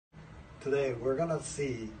Today we're gonna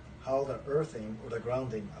see how the earthing or the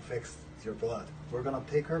grounding affects your blood. We're gonna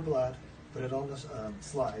take her blood, put it on the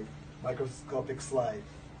slide, microscopic slide,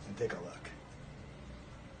 and take a look.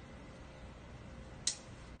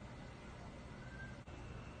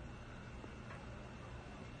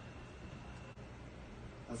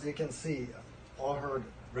 As you can see, all her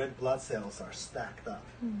red blood cells are stacked up.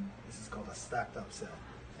 This is called a stacked up cell.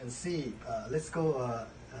 And see, let's go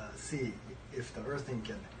see if the earthing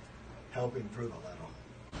can help improve a little.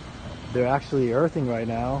 They're actually earthing right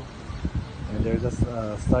now, and they're just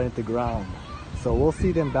starting to ground. So we'll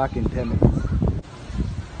see them back in 10 minutes.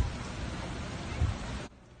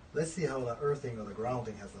 Let's see how the earthing or the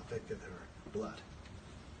grounding has affected her blood.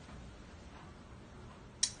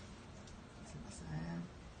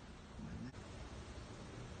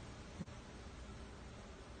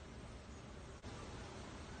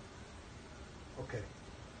 Okay.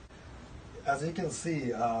 As you can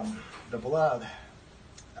see, the blood,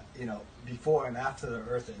 before and after the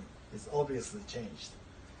earthing is obviously changed.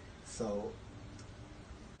 So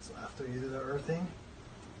after you do the earthing,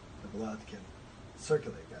 the blood can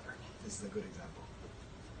circulate better. This is a good example.